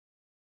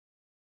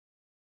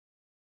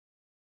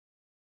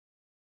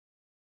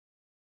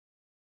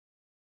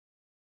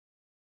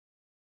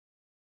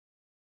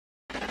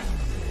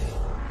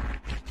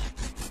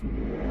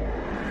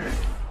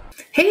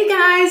Hey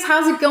guys,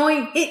 how's it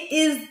going? It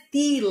is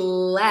the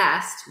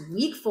last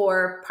week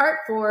 4, part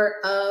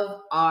 4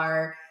 of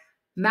our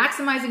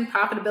Maximizing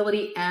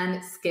Profitability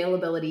and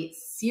Scalability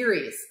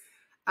series.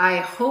 I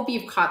hope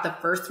you've caught the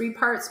first 3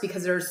 parts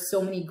because there's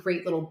so many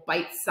great little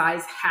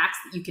bite-sized hacks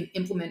that you can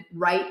implement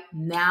right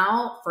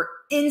now for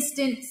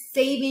instant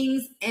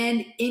savings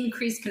and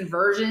increased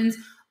conversions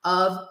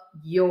of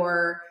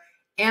your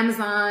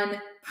Amazon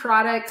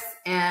products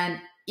and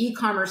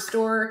e-commerce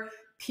store.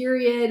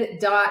 Period,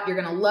 dot,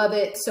 you're gonna love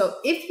it. So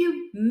if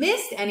you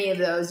missed any of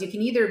those, you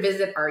can either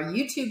visit our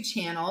YouTube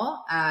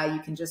channel. You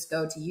can just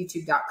go to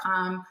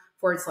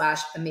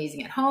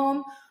youtube.com/amazing at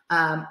home.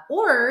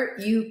 Or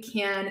you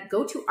can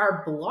go to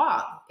our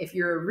blog if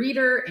you're a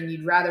reader and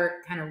you'd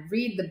rather kind of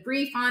read the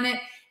brief on it.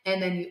 And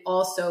then you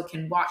also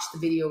can watch the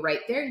video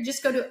right there. You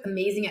just go to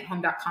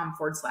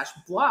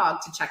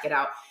amazingathome.com/blog to check it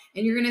out.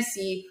 And you're gonna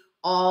see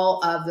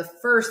all of the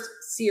first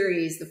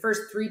series, the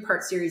first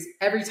 3-part series.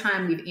 Every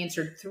time we've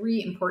answered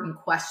 3 important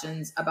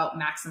questions about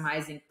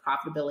maximizing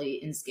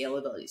profitability and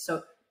scalability.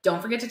 So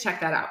don't forget to check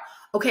that out.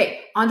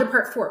 Okay, on to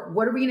part 4.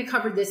 What are we going to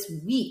cover this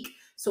week?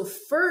 So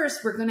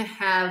first, we're going to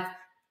have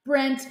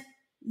Brent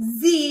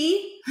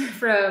Z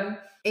from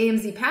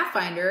AMZ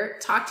Pathfinder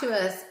talk to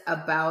us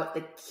about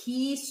the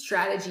key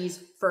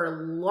strategies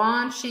for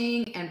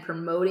launching and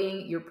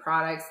promoting your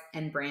products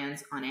and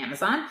brands on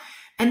Amazon.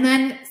 And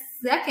then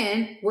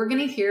second, we're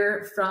going to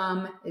hear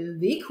from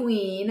the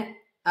queen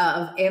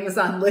of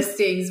Amazon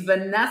listings,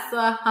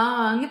 Vanessa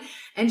Hung,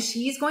 and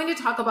she's going to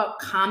talk about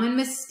common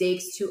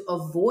mistakes to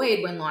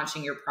avoid when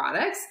launching your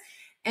products.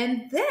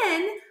 And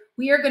then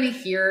we are going to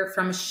hear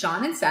from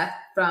Sean and Seth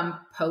from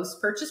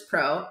Post Purchase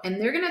Pro,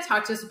 and they're going to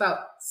talk to us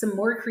about some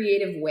more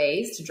creative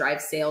ways to drive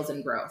sales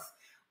and growth.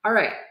 All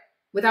right,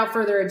 without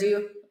further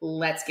ado,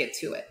 let's get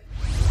to it.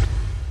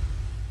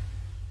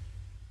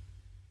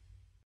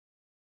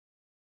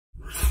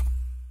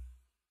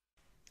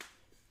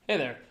 Hey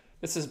there,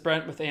 this is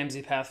Brent with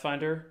AMZ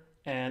Pathfinder,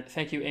 and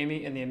thank you,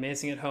 Amy, and the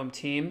Amazing at Home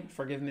team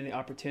for giving me the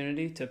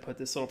opportunity to put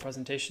this little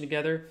presentation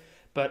together.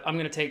 But I'm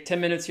going to take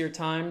 10 minutes of your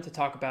time to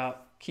talk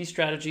about key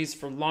strategies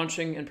for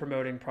launching and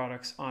promoting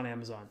products on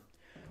Amazon.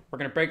 We're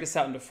going to break this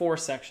out into 4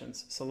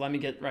 sections, so let me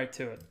get right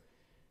to it.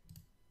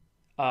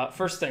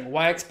 First thing,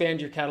 why expand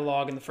your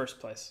catalog in the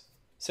first place?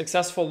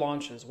 Successful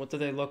launches, what do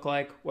they look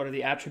like? What are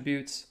the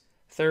attributes?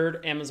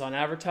 Third, Amazon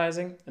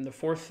advertising. And the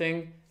 4th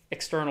thing,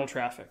 external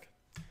traffic.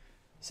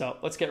 So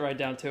let's get right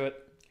down to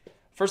it.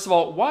 First of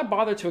all, why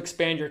bother to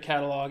expand your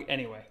catalog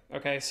anyway?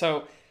 Okay,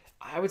 so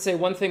I would say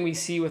one thing we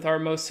see with our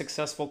most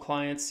successful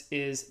clients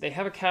is they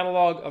have a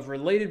catalog of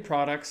related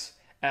products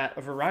at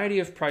a variety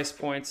of price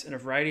points and a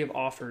variety of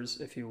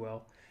offers, if you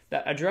will,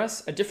 that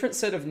address a different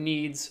set of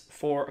needs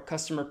for a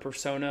customer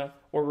persona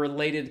or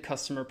related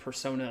customer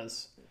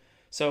personas.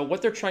 So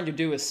what they're trying to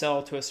do is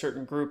sell to a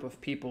certain group of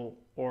people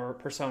or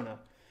persona.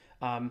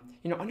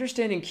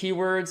 Understanding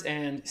keywords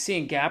and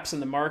seeing gaps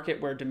in the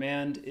market where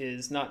demand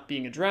is not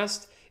being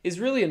addressed is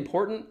really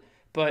important,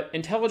 but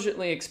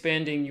intelligently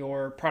expanding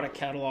your product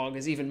catalog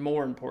is even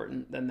more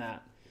important than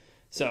that.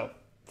 So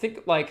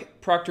think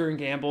like Procter &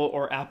 Gamble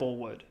or Apple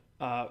would.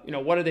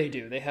 What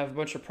do? They have a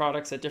bunch of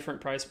products at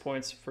different price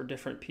points for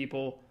different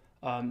people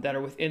that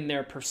are within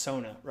their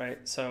persona, right?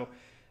 So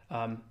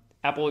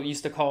Apple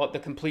used to call it the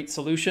complete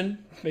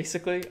solution,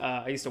 basically.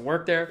 I used to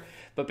work there.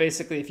 But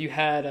basically, if you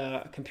had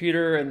a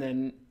computer and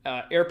then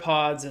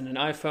AirPods and an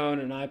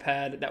iPhone and an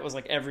iPad, that was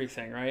like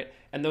everything, right?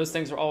 And those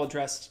things are all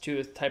addressed to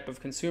a type of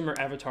consumer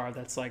avatar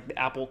that's like the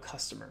Apple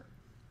customer.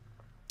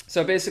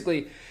 So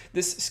basically,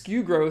 this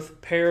SKU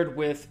growth paired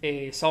with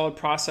a solid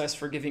process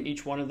for giving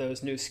each one of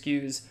those new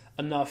SKUs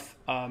enough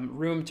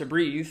room to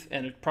breathe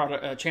and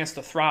a chance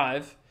to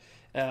thrive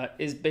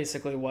is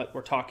basically what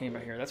we're talking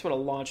about here. That's what a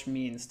launch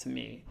means to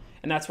me.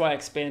 And that's why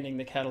expanding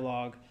the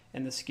catalog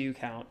and the SKU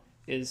count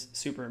is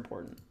super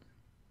important.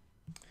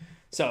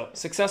 So,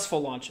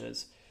 successful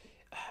launches.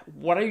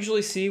 What I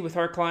usually see with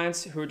our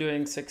clients who are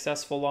doing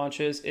successful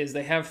launches is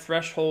they have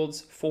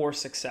thresholds for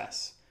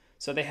success.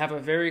 So they have a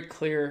very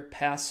clear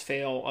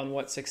pass-fail on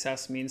what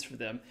success means for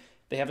them.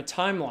 They have a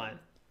timeline.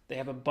 They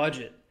have a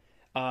budget.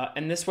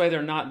 And this way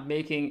they're not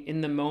making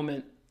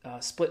in-the-moment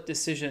split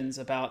decisions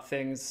about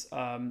things,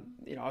 are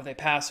they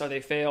pass, are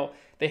they fail?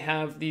 They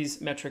have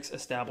these metrics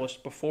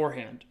established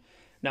beforehand.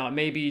 Now, it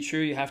may be true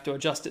you have to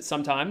adjust it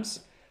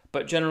sometimes,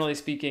 but generally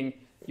speaking,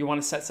 you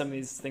want to set some of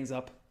these things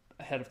up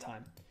ahead of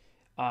time.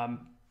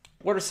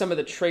 What are some of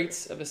the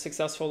traits of a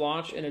successful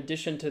launch in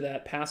addition to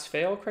that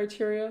pass-fail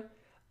criteria?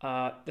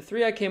 The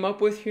 3 I came up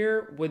with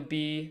here would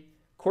be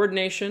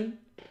coordination,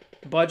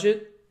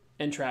 budget,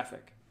 and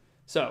traffic.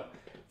 So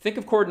think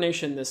of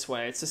coordination this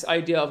way. It's this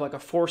idea of like a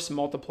force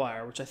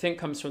multiplier, which I think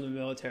comes from the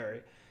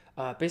military.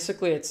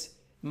 Basically, it's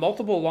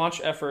multiple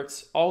launch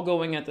efforts all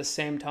going at the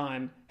same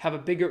time have a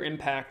bigger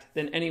impact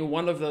than any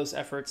one of those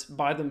efforts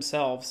by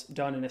themselves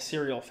done in a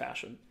serial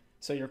fashion.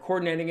 So you're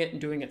coordinating it and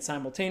doing it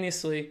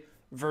simultaneously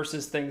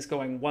versus things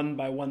going one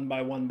by one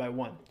by one by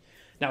one.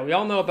 Now, we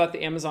all know about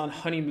the Amazon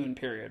honeymoon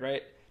period,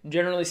 right?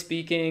 Generally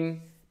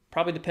speaking,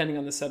 probably depending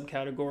on the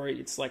subcategory,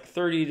 it's like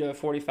 30 to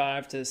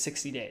 45 to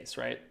 60 days,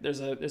 right? There's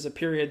a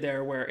period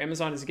there where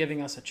Amazon is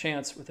giving us a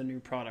chance with a new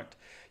product.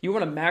 You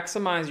want to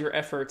maximize your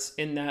efforts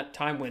in that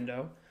time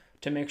window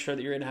to make sure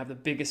that you're going to have the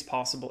biggest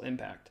possible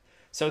impact.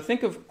 So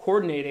think of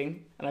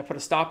coordinating, and I put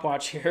a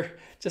stopwatch here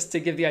just to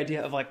give the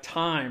idea of like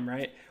time,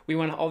 right? We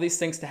want all these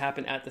things to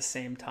happen at the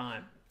same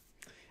time.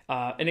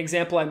 An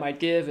example I might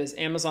give is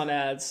Amazon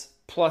ads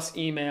plus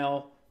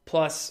email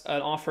plus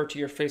an offer to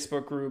your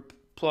Facebook group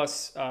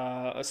plus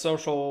a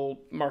social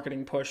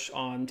marketing push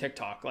on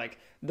TikTok. Like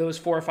those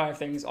 4 or 5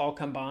 things all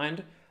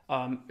combined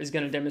is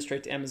going to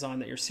demonstrate to Amazon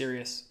that you're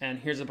serious. And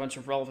here's a bunch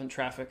of relevant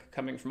traffic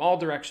coming from all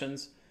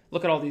directions.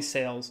 Look at all these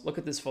sales. Look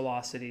at this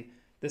velocity.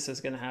 This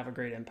is going to have a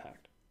great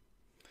impact.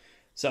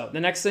 So the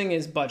next thing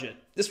is budget.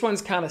 This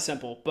one's kind of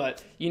simple,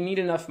 but you need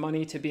enough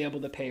money to be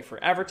able to pay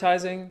for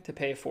advertising, to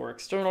pay for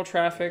external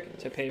traffic,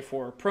 to pay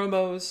for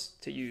promos,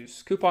 to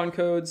use coupon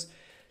codes,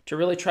 to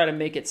really try to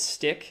make it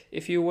stick,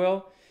 if you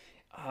will.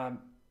 One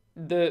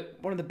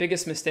of the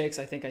biggest mistakes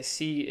I think I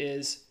see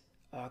is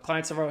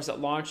clients of ours that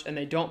launch and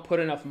they don't put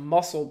enough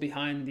muscle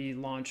behind the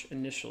launch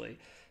initially.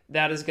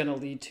 That is going to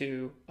lead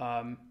to,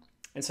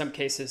 in some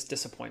cases,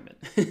 disappointment.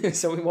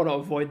 So we want to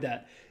avoid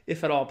that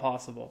if at all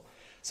possible.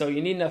 So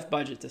you need enough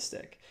budget to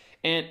stick.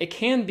 And it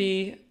can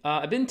be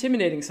a bit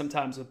intimidating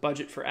sometimes with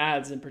budget for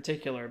ads in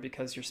particular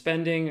because you're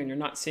spending and you're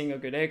not seeing a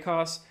good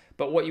ACoS,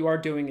 but what you are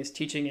doing is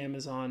teaching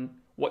Amazon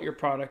what your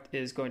product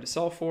is going to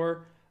sell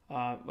for,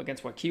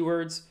 against what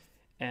keywords,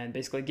 and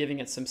basically giving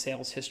it some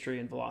sales history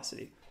and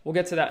velocity. We'll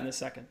get to that in a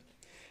second.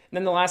 And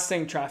then the last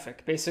thing,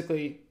 traffic.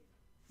 Basically,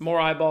 more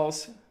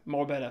eyeballs,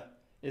 more better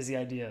is the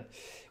idea.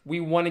 We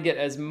want to get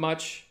as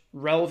much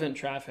relevant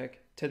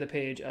traffic to the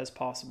page as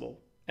possible.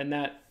 And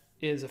that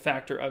is a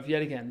factor of,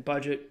 yet again,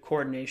 budget,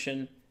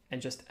 coordination,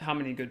 and just how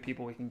many good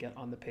people we can get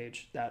on the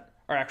page that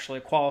are actually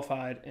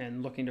qualified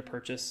and looking to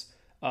purchase,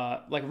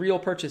 like real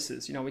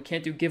purchases. You know, we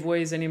can't do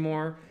giveaways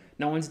anymore.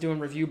 No one's doing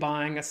review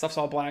buying. That stuff's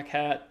all black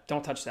hat.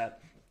 Don't touch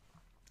that.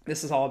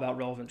 This is all about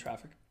relevant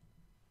traffic.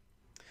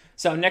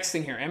 So next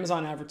thing here,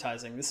 Amazon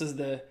advertising. This is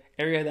the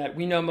area that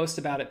we know most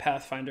about at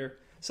Pathfinder.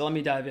 So let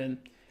me dive in.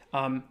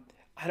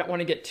 I don't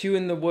want to get too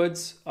in the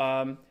woods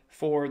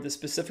for the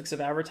specifics of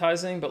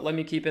advertising, but let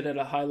me keep it at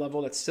a high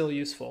level that's still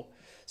useful.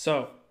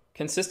 So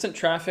consistent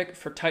traffic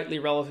for tightly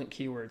relevant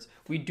keywords.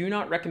 We do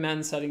not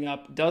recommend setting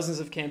up dozens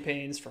of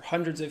campaigns for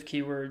hundreds of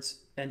keywords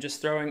and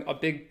just throwing a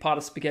big pot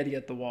of spaghetti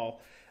at the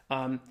wall.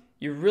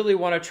 You really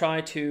want to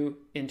try to,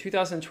 in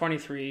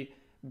 2023,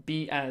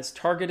 be as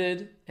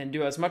targeted and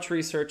do as much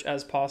research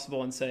as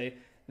possible and say,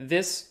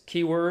 this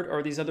keyword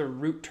or these other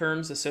root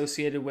terms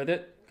associated with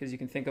it, because you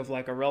can think of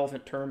like a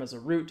relevant term as a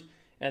root,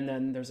 and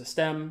then there's a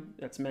stem,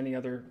 that's many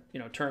other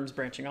terms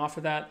branching off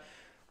of that.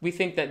 We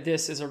think that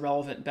this is a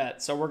relevant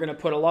bet. So we're going to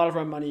put a lot of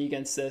our money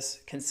against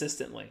this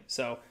consistently.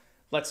 So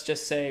let's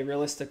just say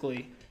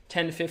realistically,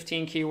 10 to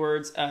 15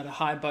 keywords at a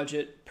high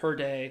budget per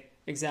day,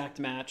 exact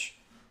match,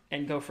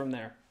 and go from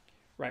there.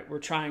 Right? We're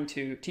trying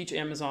to teach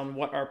Amazon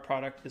what our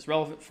product is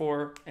relevant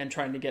for and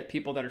trying to get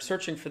people that are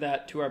searching for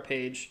that to our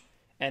page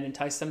and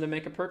entice them to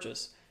make a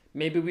purchase.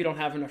 Maybe we don't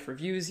have enough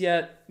reviews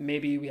yet.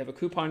 Maybe we have a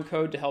coupon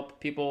code to help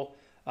people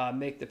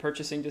make the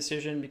purchasing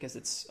decision because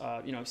it's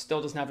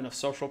still doesn't have enough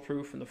social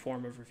proof in the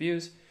form of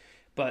reviews,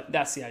 but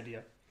that's the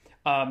idea.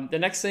 The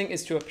next thing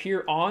is to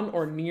appear on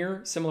or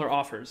near similar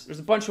offers. There's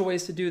a bunch of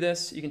ways to do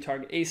this. You can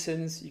target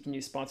ASINs, you can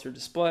use sponsored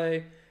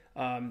display,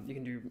 you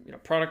can do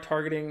product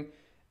targeting.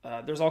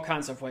 There's all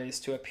kinds of ways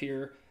to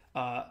appear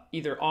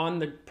either on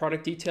the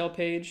product detail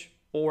page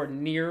or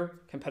near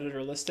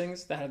competitor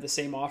listings that have the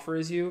same offer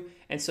as you.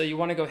 And so you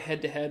want to go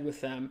head to head with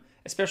them,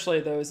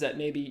 especially those that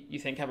maybe you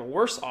think have a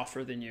worse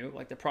offer than you,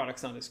 like the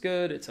product's not as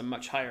good, it's a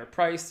much higher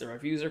price, the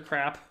reviews are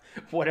crap,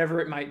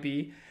 whatever it might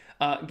be.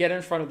 Get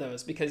in front of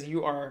those because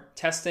you are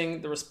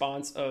testing the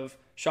response of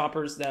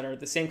shoppers that are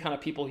the same kind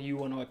of people you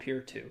want to appear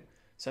to.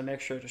 So make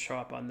sure to show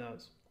up on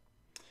those.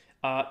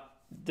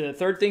 The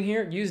third thing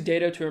here, use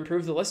data to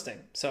improve the listing.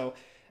 So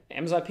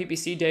Amazon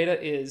PPC data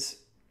is,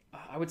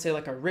 I would say,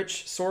 like a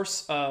rich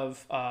source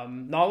of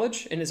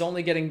knowledge and is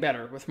only getting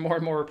better with more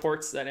and more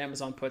reports that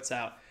Amazon puts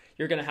out.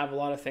 You're going to have a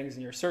lot of things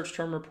in your search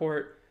term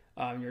report,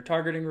 your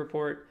targeting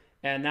report,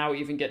 and now we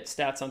even get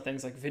stats on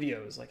things like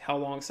videos, like how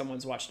long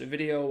someone's watched a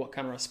video, what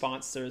kind of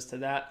response there is to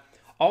that.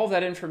 All of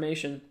that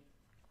information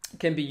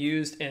can be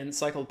used and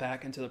cycled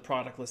back into the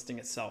product listing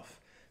itself.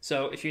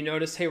 So if you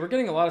notice, hey, we're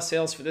getting a lot of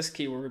sales for this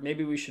keyword,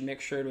 maybe we should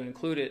make sure to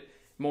include it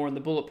more in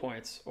the bullet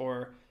points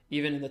or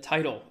even in the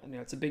title.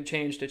 It's a big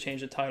change to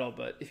change the title,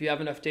 but if you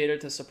have enough data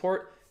to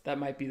support, that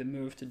might be the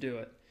move to do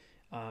it.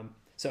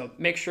 So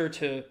make sure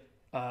to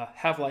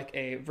have like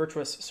a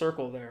virtuous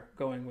circle there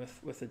going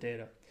with the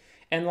data.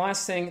 And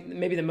last thing,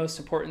 maybe the most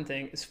important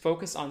thing, is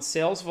focus on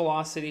sales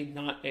velocity,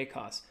 not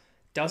ACoS.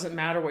 Doesn't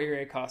matter what your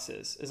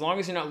ACoS is. As long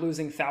as you're not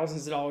losing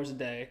thousands of dollars a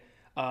day,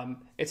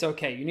 it's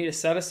okay. You need to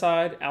set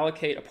aside,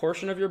 allocate a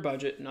portion of your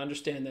budget and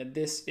understand that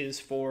this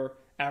is for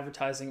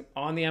advertising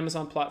on the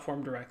Amazon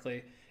platform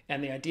directly.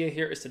 And the idea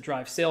here is to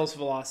drive sales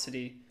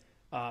velocity,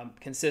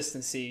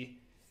 consistency,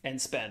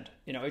 and spend.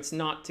 It's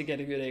not to get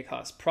a good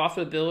ACOS.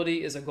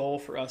 Profitability is a goal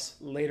for us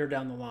later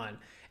down the line.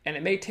 And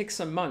it may take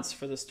some months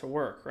for this to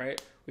work,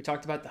 right? We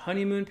talked about the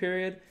honeymoon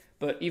period,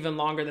 but even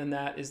longer than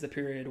that is the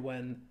period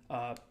when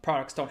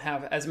products don't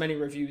have as many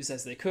reviews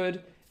as they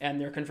could, and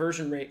their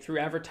conversion rate through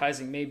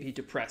advertising may be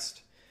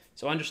depressed.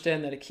 So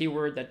understand that a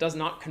keyword that does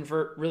not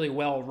convert really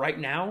well right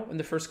now in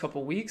the first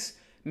couple weeks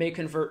may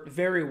convert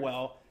very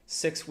well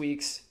 6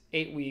 weeks,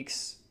 8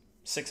 weeks,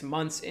 6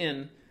 months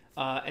in,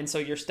 and so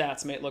your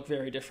stats may look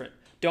very different.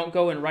 Don't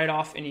go and write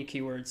off any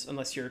keywords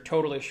unless you're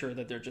totally sure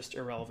that they're just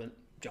irrelevant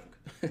junk,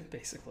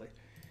 basically.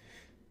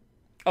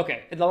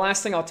 Okay, and the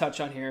last thing I'll touch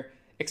on here,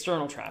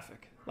 external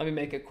traffic. Let me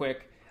make it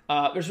quick.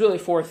 There's really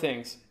 4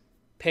 things.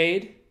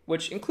 Paid,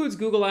 which includes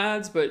Google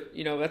Ads, but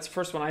that's the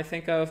first one I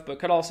think of, but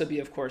could also be,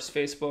 of course,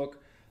 Facebook,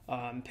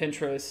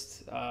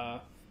 Pinterest.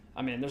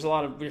 There's a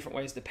lot of different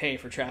ways to pay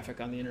for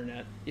traffic on the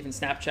internet. Even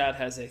Snapchat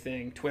has a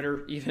thing,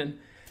 Twitter even.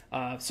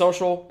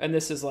 Social, and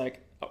this is like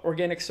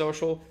organic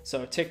social,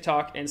 so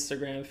TikTok,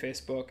 Instagram,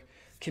 Facebook.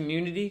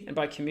 Community, and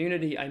by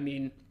community, I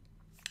mean,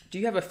 do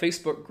you have a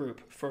Facebook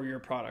group for your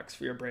products,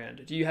 for your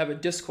brand? Do you have a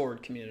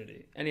Discord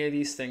community? Any of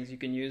these things you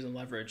can use and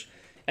leverage.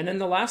 And then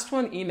the last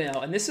one,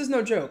 email. And this is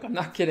no joke. I'm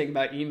not kidding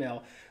about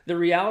email. The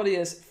reality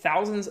is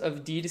thousands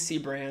of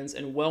D2C brands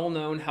and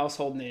well-known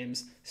household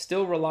names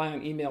still rely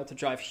on email to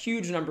drive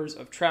huge numbers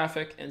of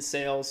traffic and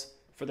sales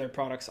for their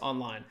products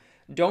online.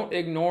 Don't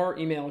ignore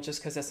email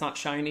just because it's not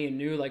shiny and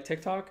new like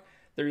TikTok.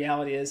 The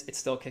reality is it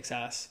still kicks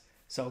ass.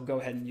 So go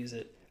ahead and use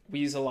it. We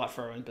use a lot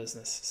for our own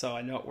business, so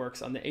I know it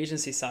works on the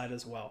agency side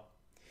as well.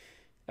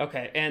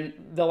 Okay, and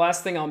the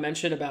last thing I'll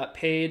mention about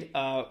paid,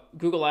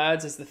 Google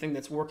Ads is the thing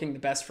that's working the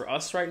best for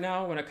us right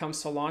now when it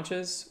comes to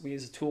launches. We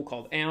use a tool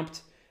called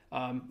Amped.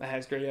 It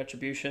has great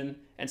attribution,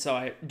 and so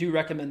I do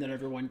recommend that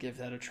everyone give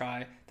that a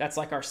try. That's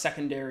like our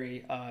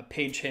secondary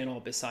paid channel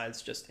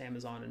besides just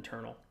Amazon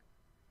internal.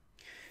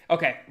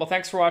 Okay, well,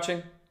 thanks for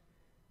watching.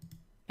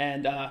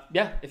 And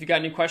if you got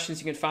any questions,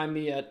 you can find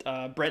me at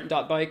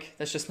brent.bike.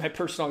 That's just my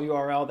personal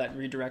URL that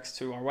redirects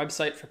to our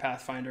website for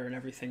Pathfinder and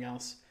everything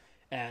else.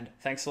 And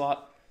thanks a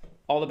lot.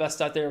 All the best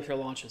out there with your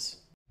launches.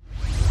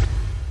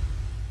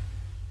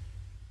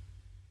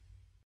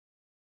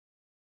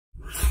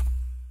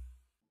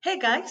 Hey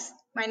guys,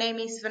 my name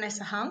is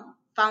Vanessa Hung,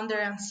 founder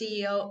and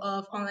CEO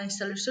of Online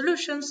Seller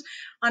Solutions,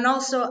 and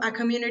also a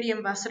community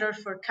ambassador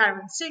for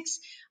Carbon 6.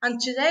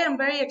 And today I'm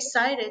very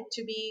excited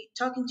to be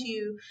talking to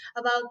you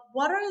about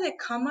what are the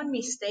common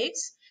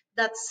mistakes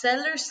that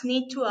sellers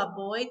need to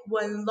avoid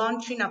when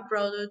launching a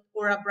product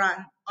or a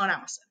brand on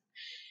Amazon.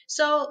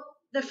 So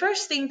the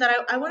first thing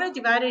that I want to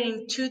divide it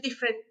in 2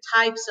 different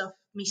types of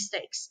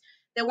mistakes.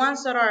 The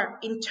ones that are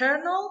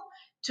internal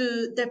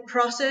to the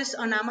process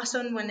on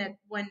Amazon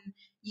when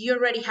you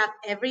already have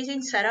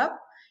everything set up,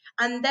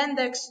 and then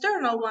the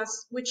external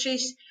ones, which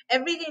is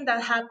everything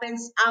that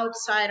happens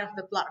outside of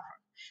the platform.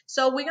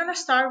 So we're going to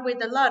start with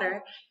the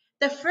latter.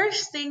 The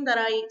first thing that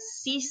I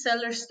see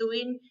sellers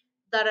doing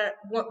that are,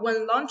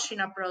 when launching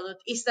a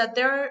product is that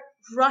they're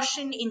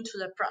rushing into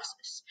the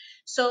process.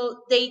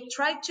 So they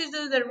try to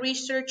do the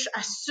research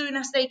as soon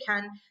as they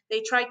can.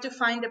 They try to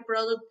find the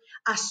product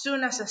as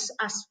soon as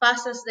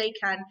fast as they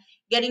can,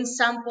 getting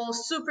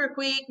samples super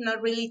quick,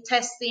 not really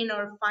testing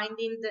or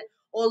finding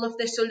all of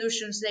the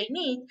solutions they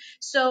need.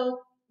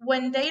 So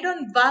when they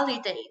don't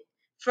validate,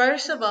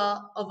 first of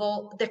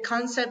all, the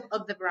concept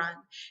of the brand,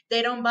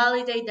 they don't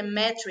validate the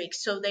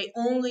metrics. So they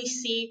only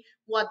see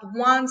what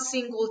one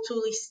single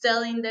tool is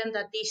telling them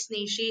that this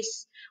niche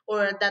is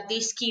or that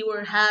this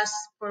keyword has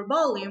for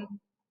volume,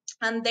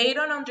 and they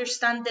don't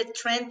understand the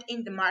trend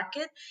in the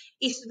market,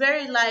 it's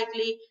very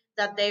likely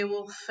that they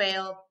will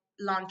fail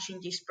launching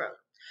this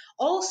product.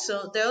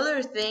 Also, the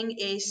other thing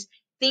is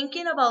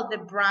thinking about the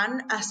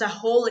brand as a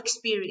whole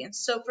experience.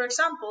 So for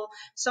example,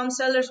 some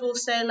sellers will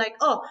say like,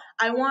 oh,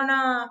 I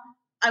wanna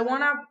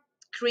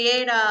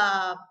create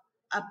a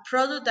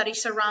product that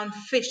is around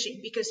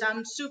fishing because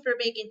I'm super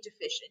big into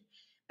fishing.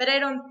 But I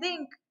don't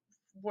think,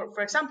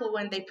 for example,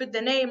 when they put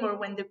the name or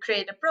when they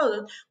create a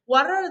product,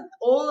 what are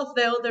all of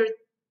the other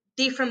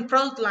different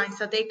product lines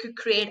that they could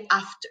create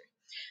after?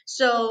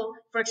 So,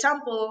 for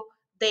example,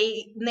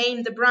 they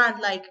name the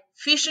brand like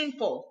Fishing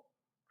Pole,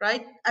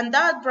 right? And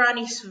that brand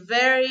is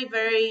very,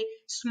 very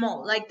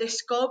small. Like the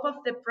scope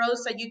of the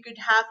products that you could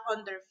have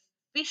under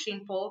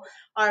Fishing Pole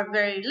are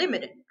very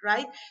limited,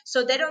 right?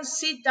 So they don't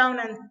sit down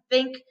and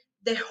think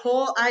the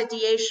whole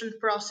ideation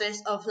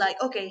process of like,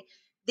 okay,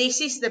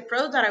 this is the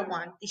product that I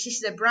want, this is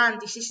the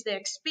brand, this is the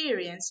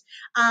experience,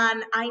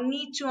 and I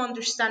need to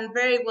understand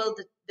very well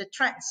the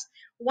trends.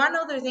 One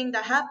other thing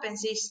that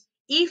happens is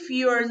if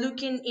you are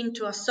looking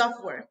into a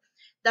software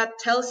that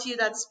tells you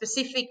that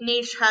specific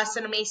niche has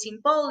an amazing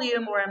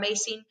volume or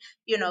amazing,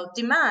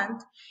 demand,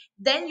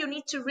 then you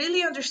need to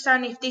really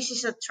understand if this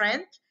is a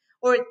trend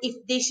or if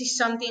this is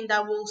something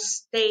that will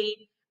stay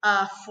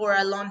for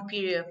a long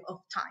period of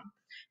time.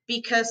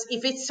 Because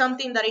if it's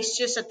something that is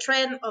just a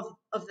trend of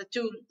the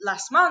 2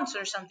 last months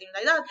or something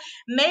like that,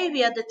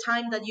 maybe at the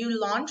time that you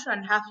launch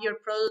and have your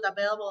product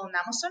available on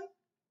Amazon,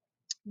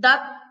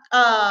 that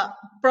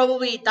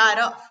probably died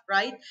off,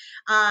 right?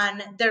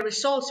 And the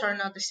results are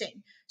not the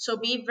same. So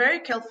be very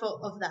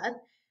careful of that.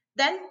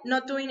 Then,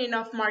 not doing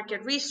enough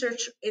market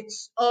research,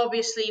 it's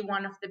obviously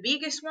one of the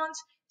biggest ones,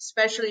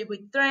 especially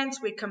with trends,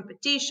 with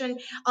competition,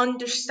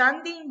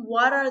 understanding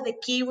what are the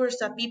keywords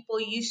that people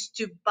use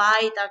to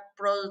buy that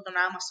product on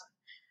Amazon,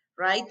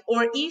 right?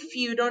 Or if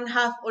you don't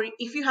have, or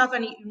if you have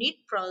a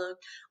unique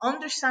product,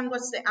 understand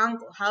what's the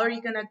angle. How are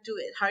you gonna do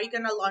it? How are you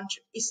gonna launch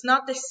it? It's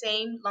not the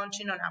same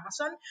launching on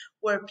Amazon,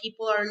 where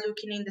people are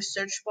looking in the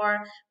search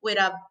bar with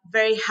a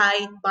very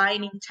high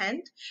buying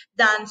intent,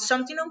 than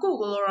something on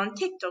Google or on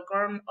TikTok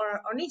or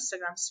on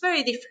Instagram. It's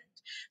very different.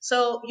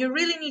 So you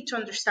really need to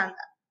understand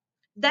that.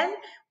 Then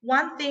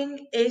one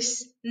thing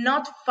is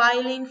not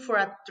filing for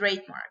a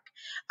trademark.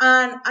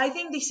 And I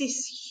think this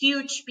is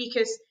huge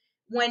because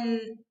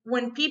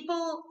when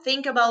people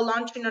think about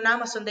launching on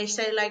Amazon, they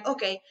say like,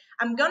 okay,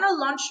 I'm gonna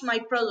launch my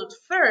product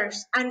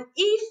first, and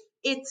if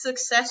it's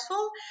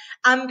successful,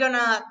 I'm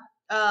gonna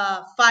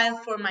file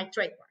for my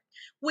trademark,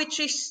 which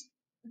is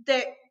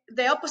the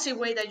the opposite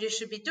way that you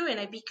should be doing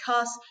it,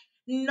 because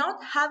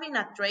not having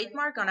a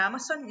trademark on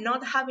Amazon,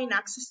 not having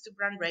access to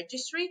brand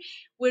registry,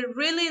 will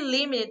really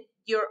limit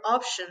your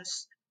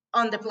options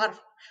on the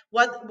platform.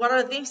 What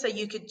are the things that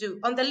you could do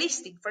on the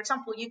listing? For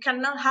example, you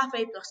cannot have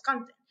A plus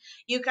content.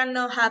 You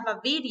cannot have a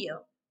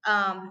video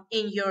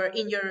in your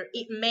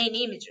main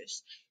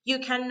images. You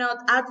cannot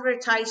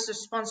advertise to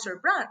sponsor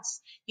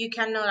brands. You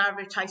cannot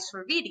advertise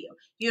for video.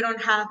 You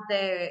don't have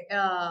the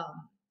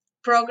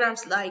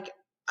programs like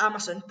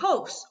Amazon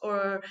Post,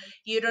 or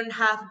you don't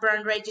have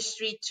brand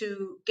registry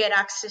to get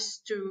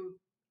access to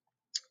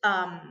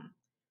um,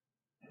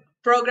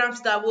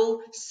 programs that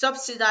will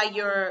subsidize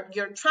your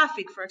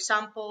traffic, for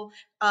example,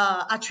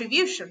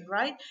 attribution,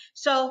 right?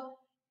 So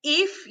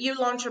if you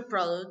launch a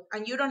product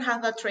and you don't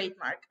have a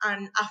trademark,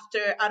 and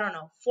after, I don't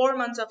know, 4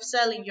 months of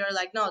selling, you're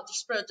like, no,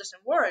 this product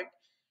doesn't work,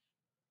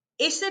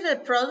 is it a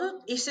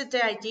product, is it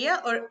the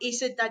idea, or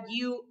is it that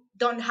you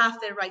don't have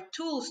the right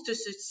tools to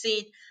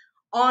succeed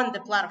on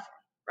the platform,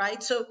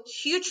 right? So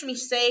huge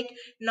mistake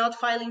not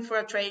filing for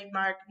a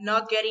trademark,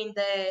 not getting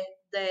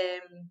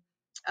the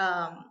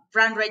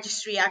brand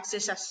registry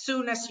access as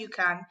soon as you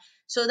can.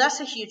 So that's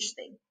a huge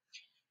thing.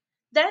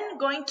 Then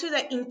going to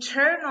the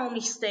internal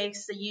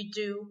mistakes that you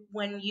do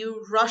when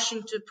you rush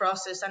into the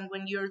process and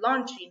when you're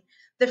launching.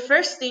 The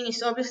first thing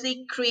is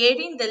obviously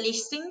creating the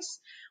listings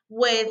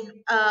with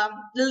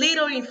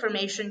little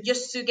information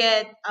just to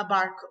get a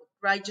barcode,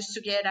 right? Just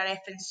to get an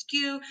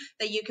FNSQ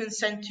that you can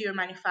send to your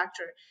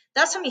manufacturer.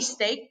 That's a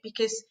mistake,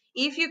 because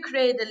if you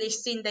create the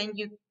listing, then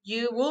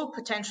you will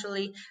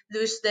potentially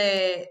lose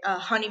the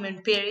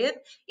honeymoon period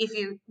if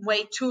you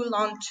wait too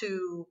long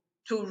to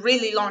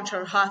really launch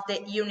or have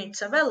the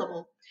units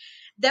available.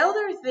 The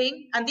other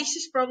thing, and this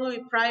is probably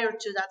prior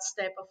to that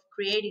step of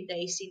creating the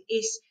ASIN,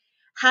 is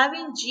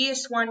having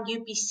GS1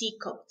 UPC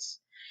codes.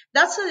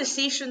 That's a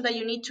decision that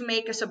you need to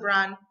make as a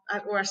brand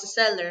or as a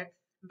seller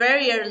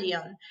very early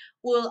on.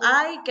 Will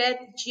I get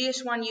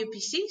GS1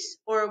 UPCs,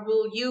 or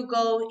will you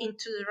go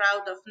into the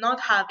route of not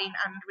having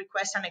and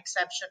request an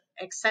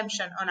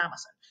exemption on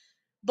Amazon?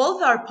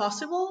 Both are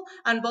possible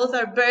and both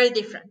are very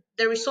different.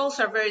 The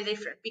results are very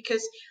different,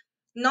 because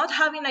not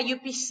having a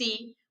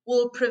UPC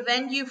will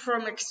prevent you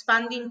from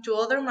expanding to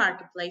other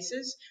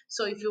marketplaces.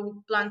 So if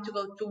you plan to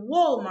go to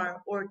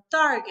Walmart or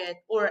Target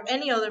or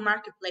any other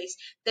marketplace,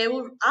 they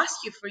will ask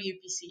you for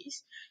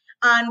UPCs.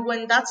 And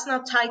when that's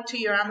not tied to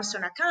your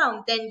Amazon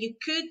account, then you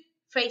could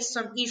face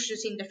some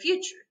issues in the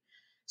future.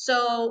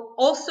 So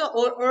also,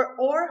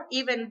 or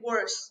even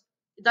worse,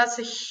 that's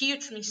a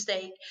huge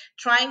mistake,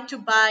 trying to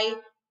buy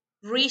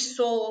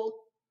resold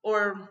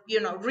or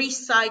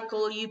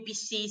recycle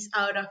UPCs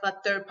out of a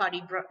third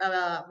party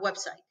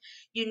website.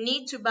 You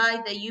need to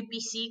buy the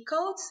UPC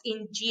codes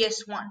in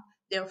GS1,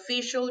 the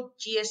official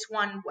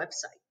GS1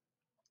 website.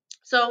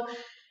 So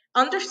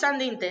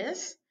understanding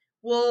this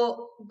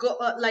will go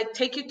like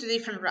take you to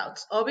different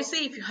routes.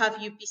 Obviously, if you have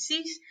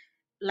UPCs,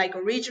 like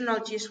original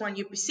GS1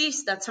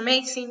 UPCs, that's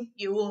amazing.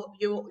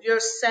 You're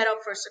set up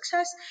for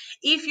success.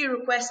 If you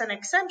request an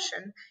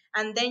exemption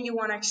and then you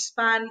want to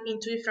expand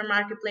into different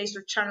marketplace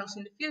or channels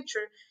in the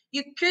future,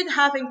 you could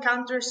have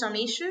encountered some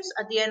issues.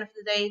 At the end of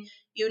the day,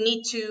 you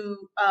need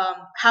to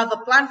have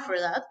a plan for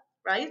that,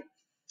 right?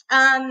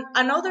 And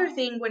another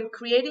thing when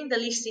creating the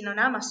listing on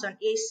Amazon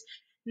is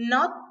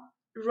not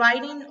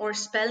writing or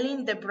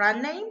spelling the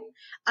brand name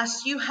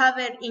as you have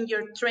it in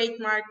your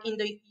trademark in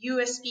the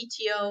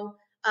USPTO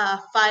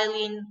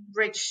filing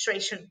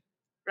registration,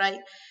 right?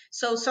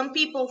 So some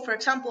people, for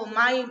example,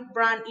 my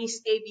brand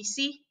is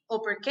ABC,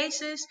 upper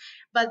cases,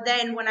 but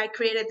then when I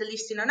created the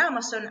listing on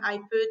Amazon, I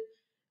put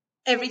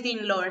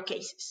everything lower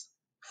cases.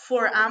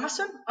 For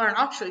Amazon, or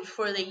actually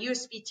for the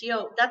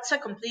USPTO, that's a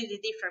completely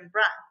different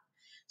brand.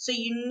 So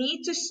you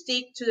need to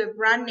stick to the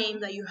brand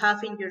name that you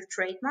have in your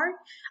trademark,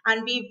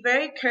 and be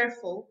very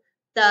careful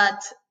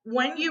that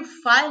when you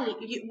file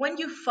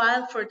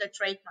for the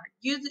trademark,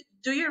 you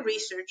do your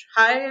research,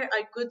 hire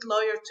a good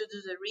lawyer to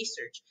do the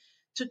research,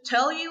 to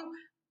tell you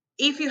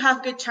if you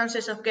have good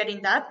chances of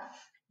getting that,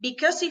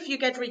 because if you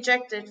get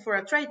rejected for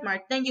a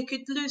trademark, then you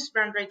could lose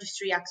brand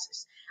registry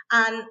access.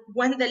 And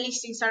when the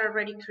listings are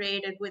already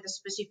created with a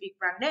specific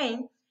brand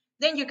name,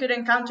 then you could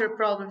encounter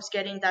problems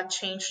getting that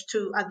changed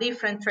to a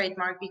different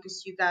trademark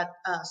because you got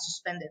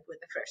suspended with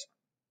the first one.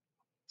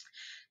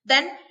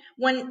 Then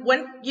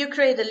when you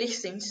create the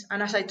listings,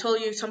 and as I told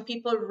you, some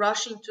people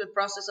rush into a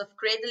process of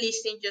create the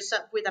listing just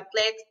with a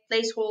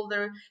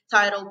placeholder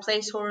title,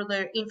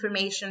 placeholder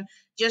information,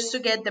 just to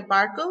get the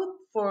barcode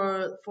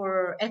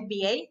for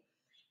FBA.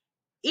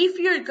 If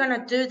you're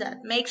gonna do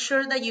that, make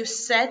sure that you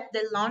set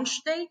the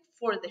launch date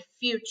for the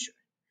future.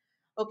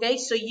 Okay,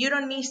 so you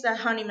don't miss that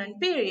honeymoon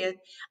period,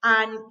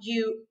 and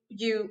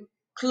you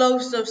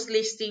close those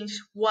listings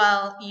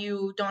while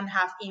you don't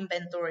have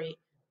inventory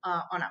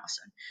on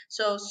Amazon.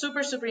 So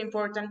super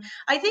important.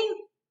 I think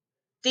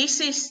this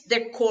is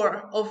the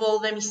core of all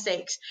the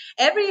mistakes.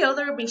 Every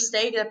other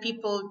mistake that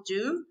people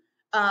do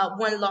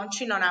when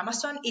launching on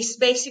Amazon is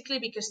basically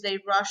because they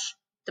rush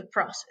the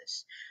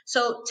process.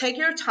 So take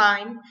your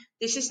time.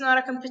 This is not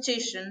a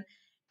competition.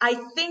 I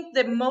think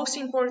the most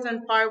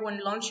important part when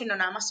launching on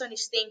Amazon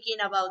is thinking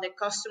about the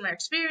customer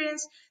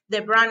experience,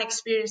 the brand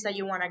experience that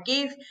you want to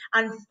give,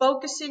 and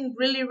focusing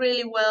really,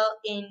 really well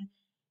in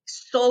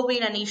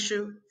solving an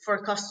issue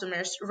for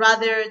customers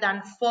rather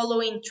than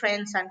following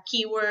trends and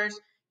keywords,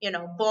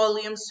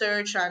 volume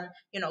search, and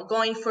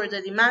going for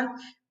the demand.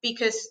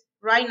 Because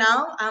right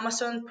now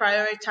Amazon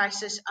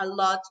prioritizes a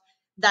lot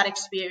that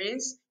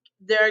experience.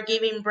 They're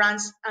giving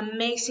brands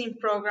amazing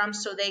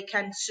programs so they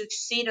can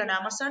succeed on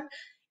Amazon,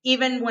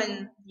 even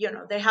when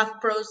they have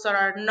pros that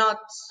are not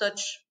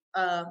such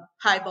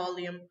high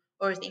volume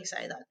or things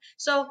like that.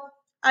 So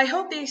I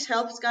hope this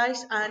helps,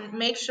 guys, and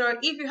make sure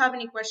if you have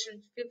any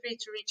questions, feel free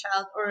to reach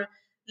out or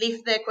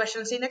leave the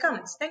questions in the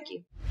comments. Thank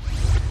you.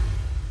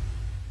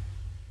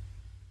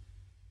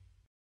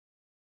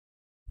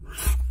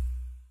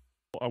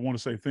 I want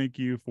to say thank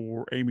you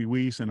for Amy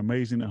Weiss and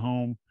Amazing at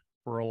Home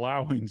for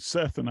allowing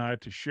Seth and I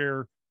to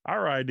share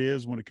our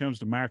ideas when it comes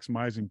to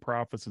maximizing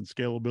profits and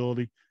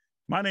scalability.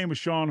 My name is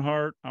Sean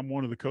Hart. I'm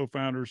one of the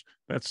co-founders.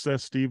 That's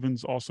Seth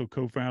Stevens, also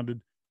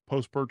co-founded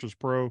Post Purchase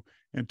Pro.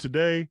 And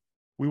today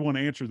we want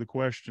to answer the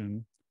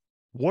question,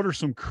 what are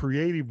some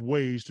creative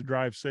ways to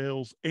drive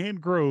sales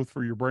and growth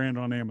for your brand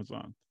on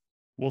Amazon?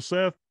 Well,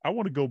 Seth, I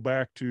want to go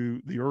back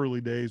to the early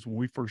days when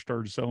we first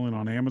started selling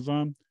on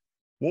Amazon.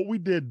 What we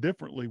did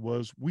differently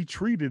was we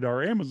treated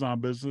our Amazon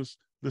business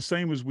the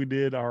same as we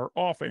did our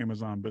off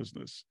Amazon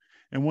business.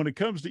 And when it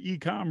comes to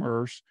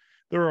e-commerce,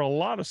 there are a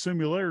lot of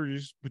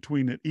similarities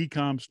between an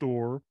e-com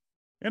store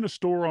and a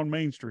store on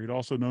Main Street,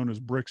 also known as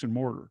bricks and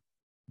mortar.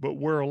 But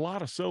where a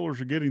lot of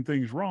sellers are getting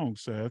things wrong,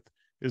 Seth,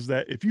 is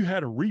that if you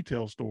had a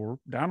retail store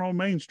down on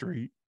Main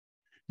Street,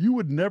 you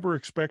would never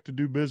expect to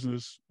do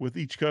business with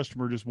each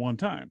customer just one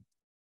time.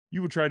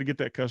 You would try to get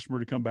that customer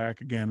to come back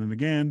again and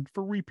again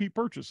for repeat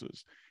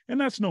purchases. And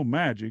that's no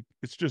magic,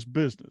 it's just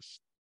business.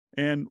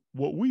 And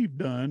what we've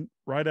done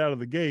right out of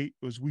the gate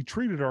was we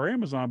treated our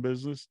Amazon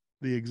business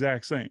the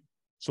exact same.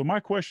 So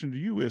my question to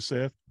you is,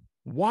 Seth,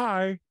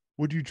 why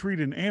would you treat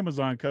an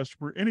Amazon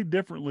customer any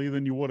differently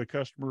than you would a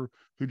customer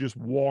who just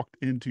walked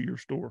into your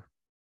store?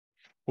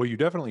 Well, you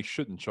definitely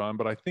shouldn't, Sean,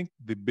 but I think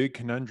the big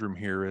conundrum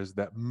here is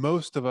that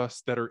most of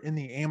us that are in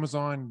the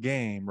Amazon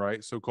game,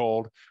 right,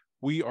 so-called,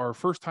 we are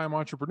first-time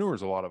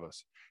entrepreneurs, a lot of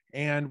us.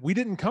 And we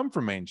didn't come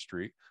from Main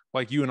Street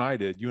like you and I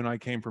did. You and I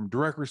came from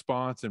direct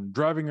response and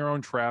driving our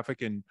own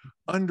traffic and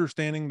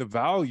understanding the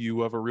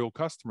value of a real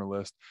customer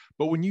list.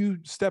 But when you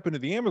step into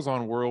the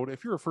Amazon world,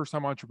 if you're a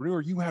first-time entrepreneur,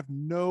 you have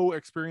no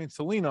experience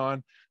to lean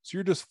on. So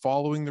you're just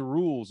following the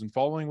rules and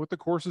following what the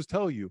courses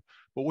tell you.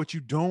 But what you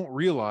don't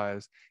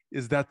realize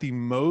is that the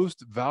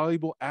most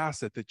valuable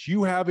asset that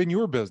you have in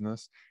your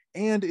business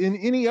and in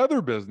any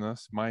other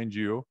business, mind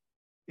you,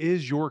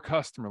 is your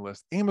customer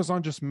list.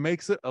 Amazon just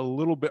makes it a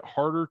little bit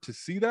harder to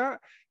see that.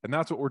 And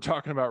that's what we're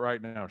talking about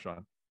right now,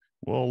 Sean.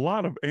 Well, a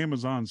lot of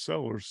Amazon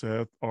sellers,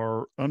 Seth,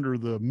 are under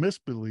the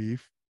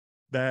misbelief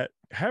that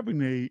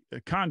having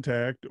a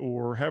contact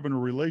or having a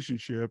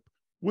relationship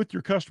with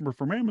your customer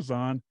from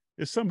Amazon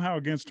is somehow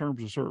against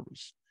terms of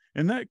service.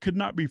 And that could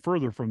not be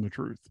further from the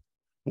truth.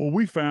 Well,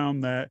 we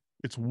found that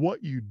it's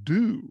what you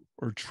do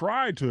or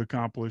try to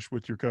accomplish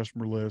with your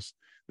customer list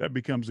that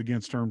becomes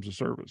against terms of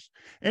service.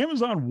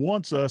 Amazon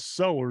wants us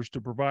sellers to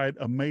provide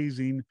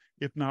amazing,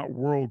 if not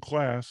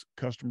world-class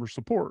customer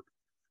support.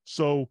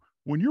 So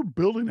when you're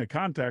building a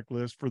contact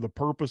list for the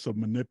purpose of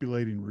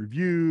manipulating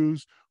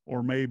reviews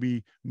or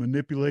maybe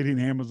manipulating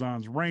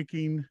Amazon's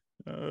ranking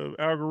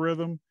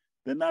algorithm,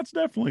 then that's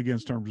definitely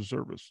against terms of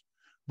service.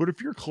 But if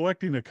you're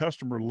collecting a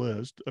customer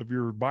list of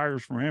your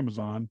buyers from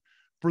Amazon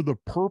for the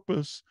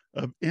purpose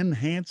of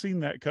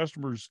enhancing that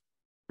customer's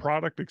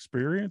product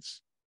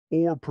experience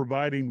or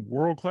providing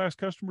world-class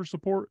customer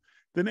support,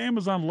 then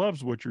Amazon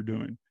loves what you're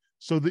doing.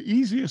 So the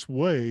easiest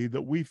way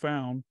that we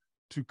found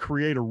to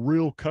create a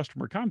real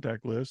customer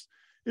contact list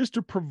is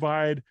to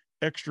provide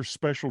extra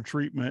special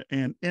treatment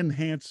and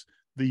enhance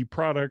the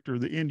product or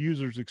the end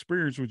user's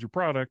experience with your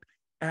product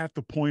at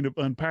the point of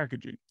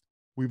unpackaging.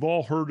 We've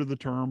all heard of the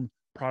term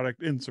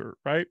product insert,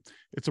 right?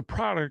 It's a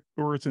product,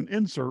 or it's an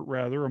insert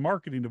rather, a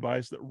marketing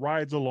device that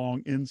rides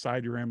along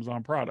inside your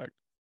Amazon product.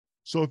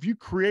 So if you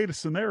create a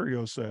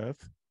scenario,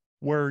 Seth,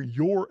 where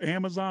your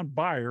Amazon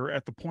buyer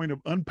at the point of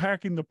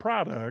unpacking the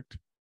product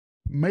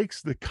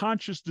makes the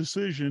conscious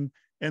decision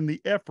and the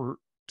effort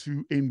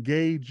to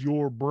engage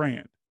your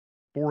brand.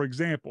 For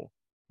example,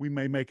 we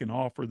may make an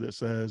offer that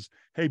says,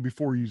 hey,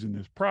 before using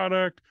this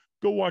product,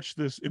 go watch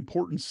this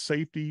important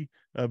safety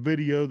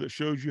video that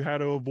shows you how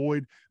to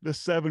avoid the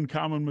 7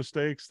 common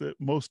mistakes that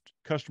most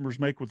customers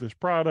make with this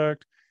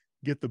product.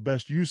 Get the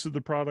best use of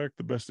the product,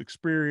 the best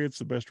experience,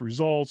 the best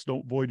results.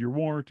 Don't void your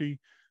warranty.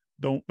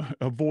 Don't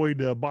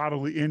avoid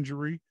bodily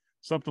injury,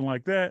 something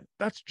like that.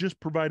 That's just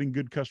providing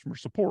good customer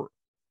support.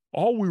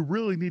 All we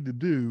really need to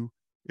do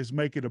is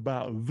make it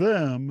about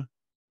them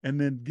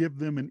and then give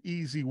them an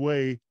easy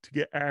way to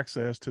get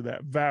access to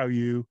that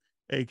value,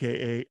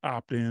 aka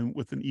opt in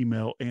with an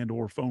email and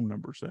or phone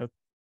number, Seth.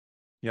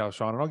 Yeah,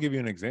 Sean, and I'll give you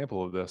an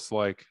example of this,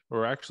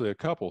 or actually a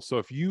couple. So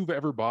if you've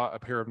ever bought a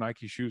pair of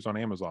Nike shoes on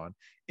Amazon,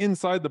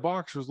 inside the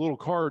box, there's a little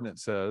card and it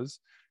says,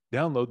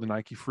 download the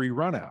Nike free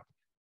run app.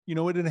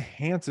 It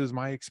enhances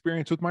my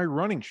experience with my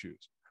running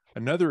shoes.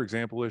 Another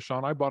example is,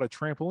 Sean, I bought a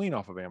trampoline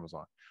off of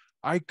Amazon.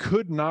 I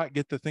could not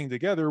get the thing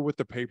together with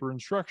the paper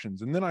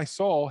instructions. And then I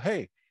saw,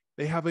 hey,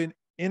 they have an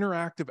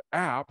interactive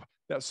app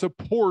that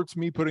supports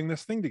me putting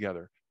this thing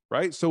together,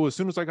 right? So as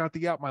soon as I got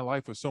the app, my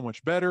life was so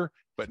much better.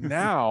 But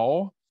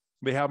now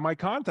they have my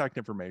contact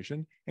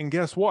information. And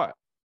guess what?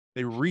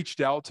 They reached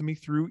out to me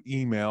through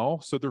email.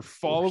 So they're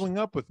following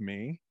up with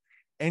me.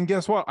 And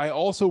guess what? I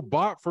also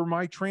bought for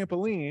my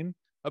trampoline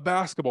a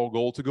basketball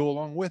goal to go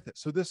along with it.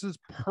 So this is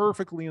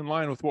perfectly in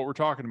line with what we're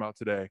talking about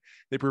today.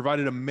 They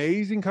provided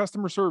amazing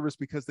customer service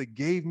because they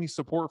gave me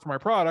support for my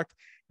product.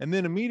 And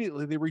then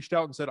immediately they reached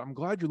out and said, I'm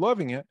glad you're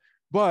loving it,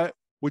 but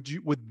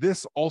would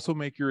this also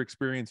make your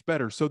experience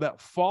better? So that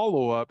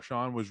follow-up,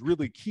 Sean, was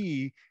really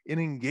key in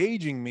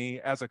engaging me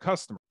as a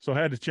customer. So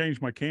I had to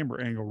change my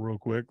camera angle real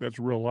quick. That's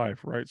real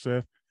life, right,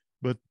 Seth?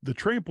 But the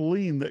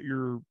trampoline that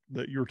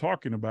you're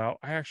talking about,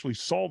 I actually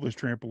saw this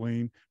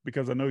trampoline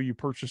because I know you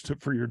purchased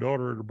it for your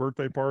daughter at a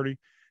birthday party.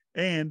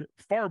 And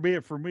far be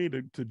it for me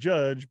to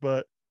judge,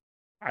 but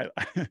I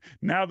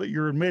now that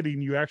you're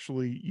admitting you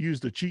actually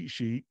used a cheat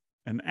sheet,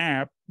 an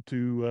app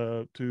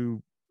to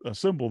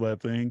assemble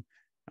that thing,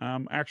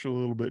 I'm actually a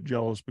little bit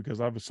jealous because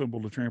I've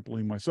assembled a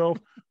trampoline myself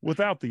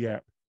without the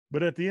app.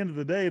 But at the end of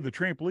the day, the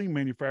trampoline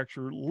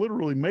manufacturer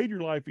literally made your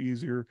life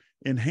easier,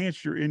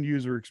 enhanced your end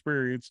user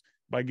experience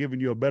by giving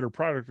you a better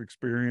product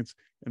experience.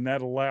 And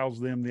that allows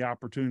them the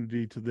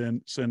opportunity to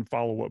then send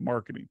follow-up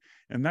marketing.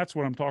 And that's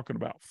what I'm talking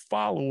about.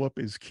 Follow-up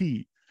is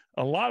key.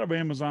 A lot of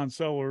Amazon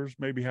sellers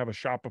maybe have a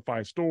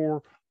Shopify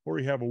store or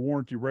you have a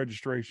warranty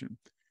registration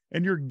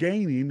and you're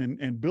gaining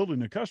and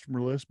building a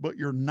customer list, but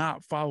you're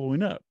not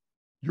following up.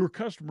 Your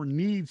customer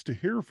needs to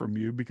hear from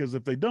you because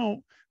if they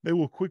don't, they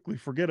will quickly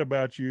forget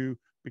about you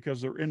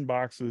because their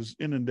inbox is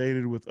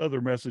inundated with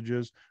other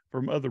messages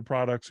from other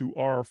products who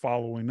are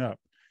following up.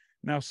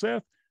 Now,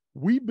 Seth,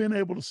 we've been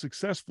able to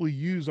successfully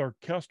use our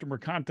customer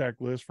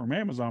contact list from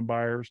Amazon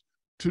buyers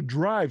to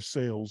drive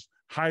sales,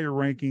 higher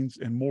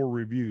rankings, and more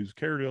reviews.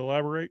 Care to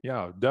elaborate?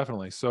 Yeah,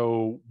 definitely.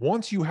 So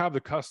once you have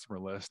the customer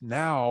list,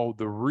 now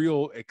the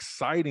real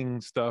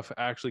exciting stuff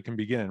actually can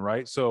begin,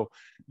 right? So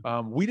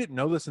we didn't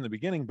know this in the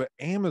beginning, but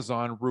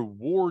Amazon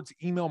rewards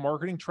email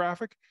marketing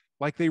traffic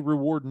like they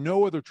reward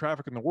no other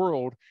traffic in the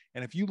world.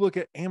 And if you look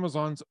at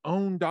Amazon's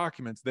own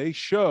documents, they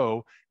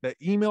show that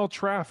email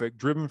traffic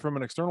driven from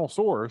an external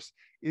source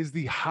is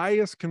the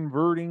highest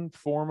converting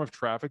form of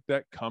traffic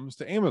that comes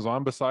to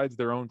Amazon besides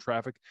their own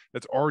traffic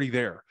that's already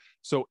there.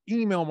 So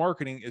email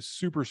marketing is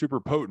super, super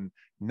potent.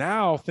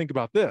 Now think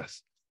about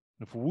this.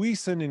 If we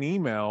send an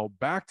email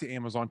back to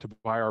Amazon to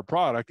buy our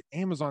product,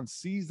 Amazon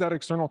sees that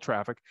external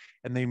traffic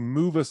and they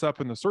move us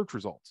up in the search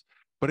results.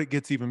 But it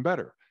gets even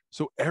better.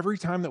 So every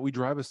time that we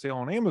drive a sale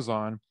on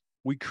Amazon,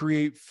 we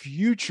create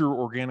future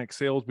organic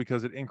sales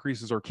because it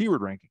increases our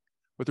keyword ranking.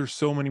 But there's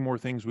so many more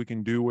things we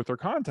can do with our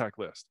contact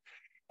list.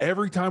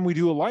 Every time we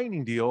do a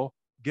lightning deal,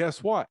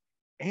 guess what?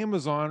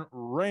 Amazon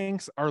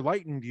ranks our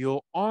lightning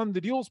deal on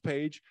the deals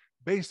page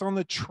based on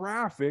the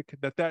traffic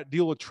that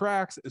deal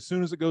attracts as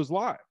soon as it goes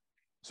live.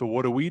 So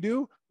what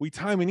do? We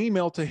time an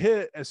email to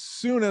hit as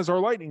soon as our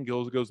lightning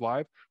deal goes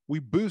live. We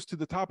boost to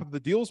the top of the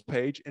deals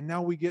page, and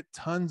now we get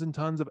tons and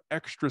tons of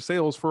extra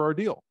sales for our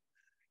deal.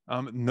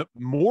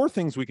 More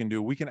things we can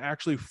do. We can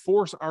actually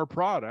force our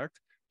product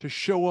to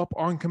show up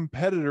on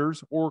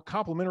competitors or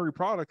complementary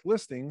product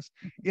listings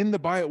in the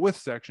buy it with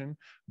section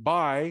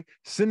by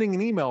sending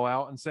an email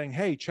out and saying,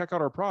 hey, check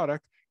out our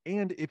product.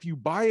 And if you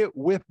buy it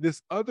with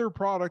this other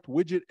product,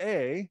 widget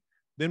A,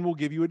 then we'll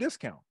give you a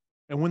discount.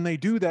 And when they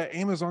do that,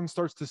 Amazon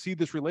starts to see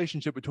this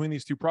relationship between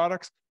these two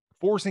products,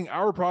 forcing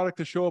our product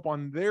to show up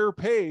on their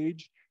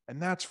page,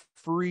 and that's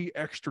free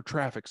extra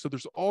traffic. So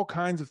there's all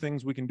kinds of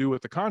things we can do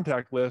with the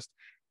contact list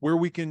where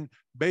we can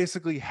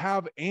basically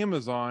have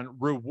Amazon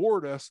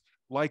reward us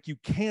like you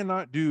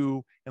cannot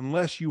do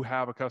unless you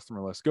have a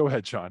customer list. Go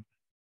ahead, Sean.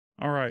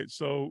 All right.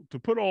 So to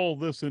put all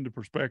this into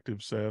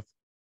perspective, Seth,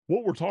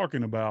 what we're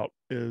talking about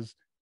is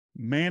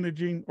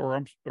managing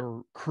or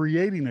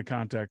creating a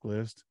contact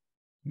list,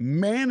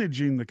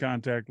 managing the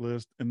contact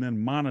list, and then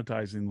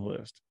monetizing the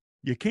list.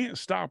 You can't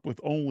stop with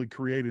only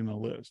creating a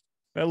list.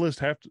 That list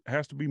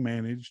has to be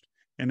managed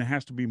and it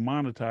has to be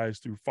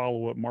monetized through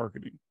follow-up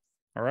marketing.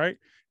 All right.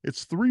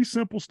 It's 3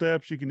 simple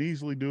steps. You can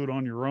easily do it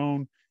on your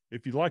own.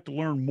 If you'd like to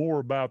learn more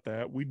about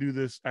that, we do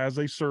this as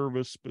a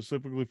service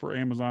specifically for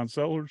Amazon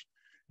sellers.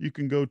 You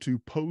can go to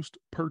Post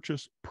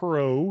Purchase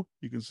Pro.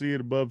 You can see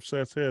it above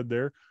Seth's head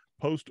there,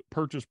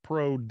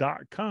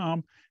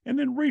 postpurchasepro.com, and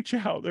then reach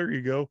out. There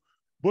you go.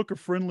 Book a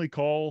friendly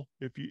call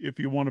if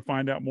you want to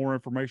find out more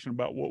information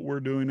about what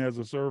we're doing as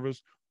a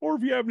service, or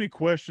if you have any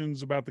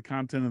questions about the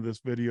content of this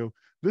video.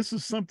 This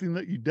is something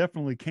that you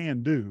definitely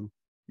can do.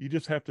 You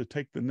just have to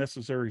take the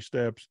necessary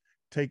steps,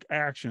 take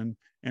action,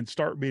 and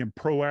start being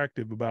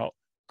proactive about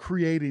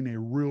creating a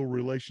real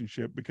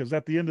relationship, because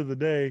at the end of the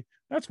day,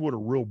 that's what a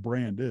real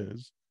brand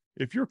is.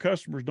 If your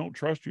customers don't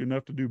trust you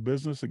enough to do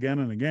business again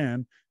and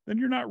again, then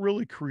you're not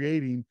really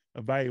creating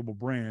a valuable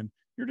brand.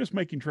 You're just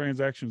making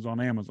transactions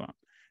on Amazon.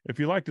 If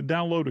you'd like to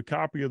download a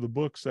copy of the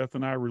book Seth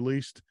and I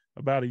released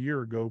about a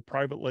year ago,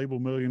 Private Label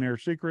Millionaire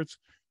Secrets,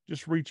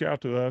 just reach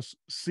out to us,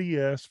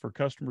 CS for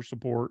customer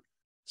support,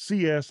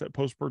 CS at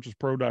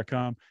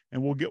postpurchasepro.com,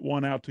 and we'll get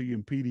one out to you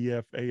in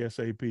PDF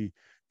ASAP.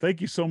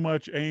 Thank you so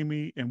much,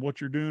 Amy, and what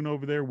you're doing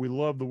over there. We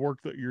love the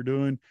work that you're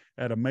doing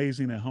at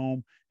Amazing at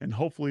Home, and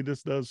hopefully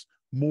this does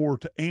more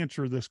to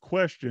answer this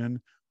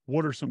question.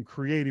 What are some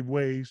creative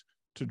ways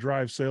to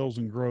drive sales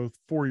and growth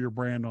for your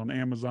brand on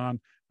Amazon?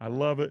 I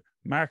love it.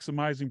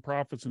 Maximizing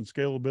profits and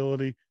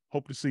scalability.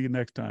 Hope to see you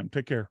next time.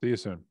 Take care. See you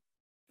soon.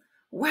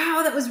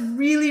 Wow, that was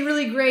really,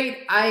 really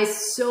great. I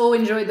so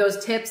enjoyed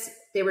those tips.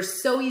 They were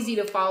so easy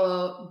to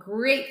follow.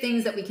 Great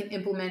things that we can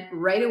implement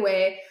right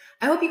away.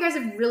 I hope you guys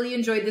have really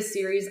enjoyed this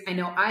series. I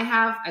know I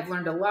have. I've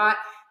learned a lot.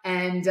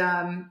 And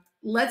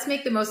let's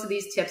make the most of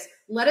these tips.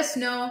 Let us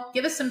know.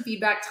 Give us some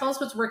feedback. Tell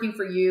us what's working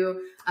for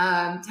you.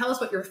 Tell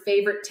us what your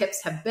favorite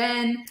tips have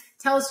been.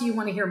 Tell us who you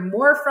want to hear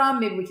more from.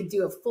 Maybe we could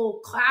do a full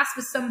class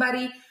with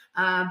somebody.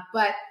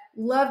 But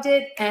loved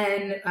it.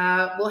 And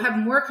we'll have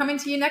more coming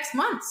to you next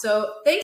month. So thanks.